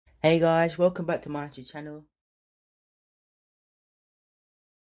Hey guys, welcome back to my YouTube channel.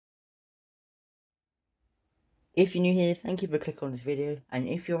 If you're new here, thank you for clicking on this video, and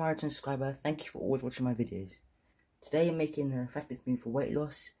if you're a marathon subscriber, thank you for always watching my videos. Today I'm making an effective smoothie for weight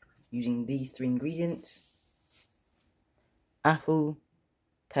loss using these 3 ingredients: apple,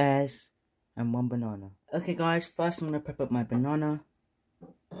 pears, and 1 banana. Okay guys, first I'm going to prep up my banana.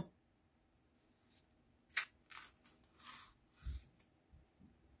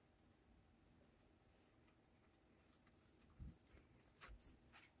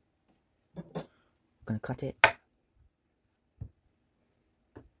 I'm going to cut it.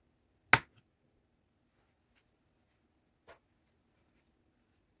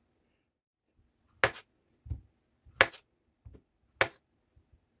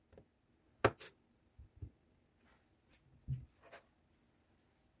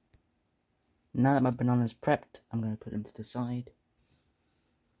 Now that my banana's prepped, I'm going to put them to the side.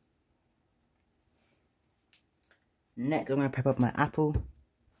 Next I'm going to prep up my apple.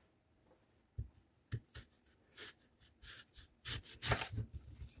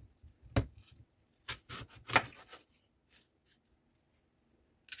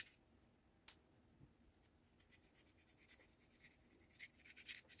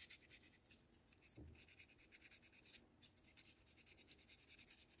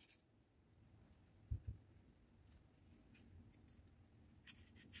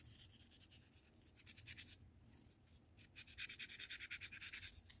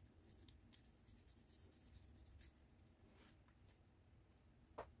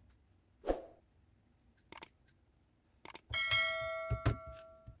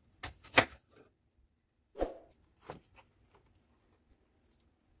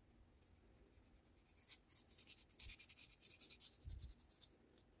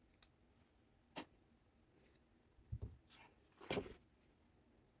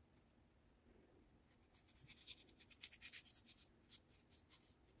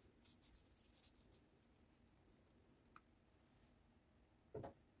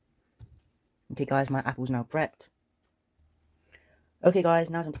 Okay guys, my apple's now prepped. Okay guys,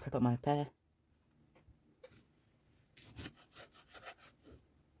 now time to prep up my pear.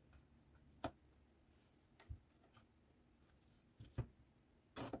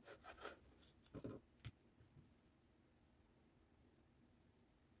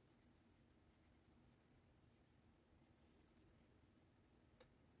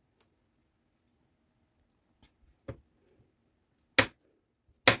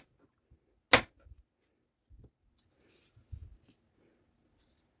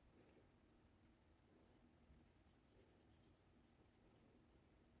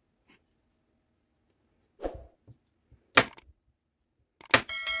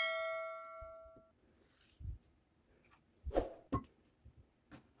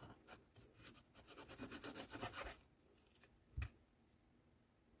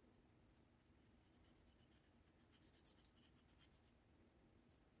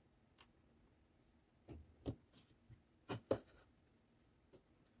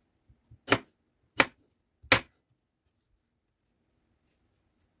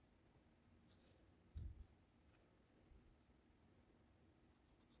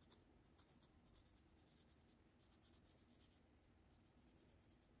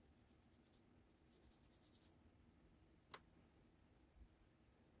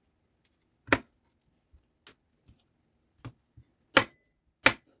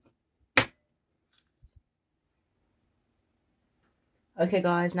 Okay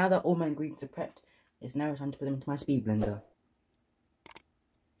guys, now that all my ingredients are prepped, it's now time to put them into my speed blender.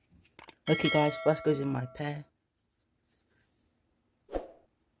 Okay guys, first goes in my pear.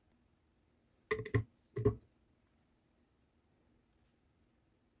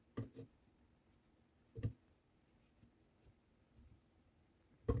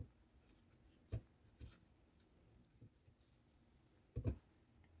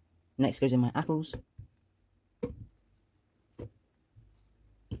 Next goes in my apples.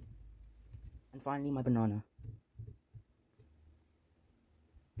 And finally my banana.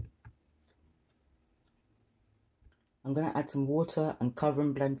 I'm going to add some water and cover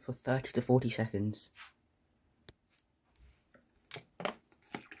and blend for 30 to 40 seconds.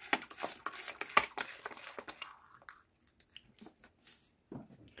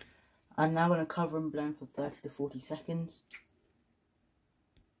 I'm now going to cover and blend for 30 to 40 seconds.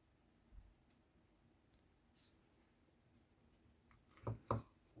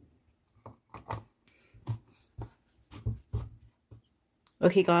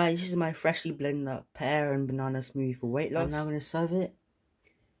 Okay guys, this is my freshly blended up pear and banana smoothie for weight loss. I'm now going to serve it.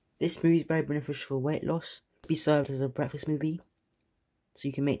 This smoothie is very beneficial for weight loss. To be served as a breakfast smoothie. so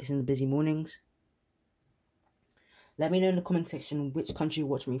you can make this in the busy mornings. Let me know in the comment section which country you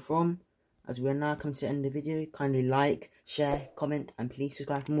watch me from. As we are now coming to the end of the video, kindly like, share, comment, and please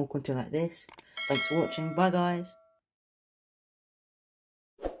subscribe for more content like this. Thanks for watching. Bye guys.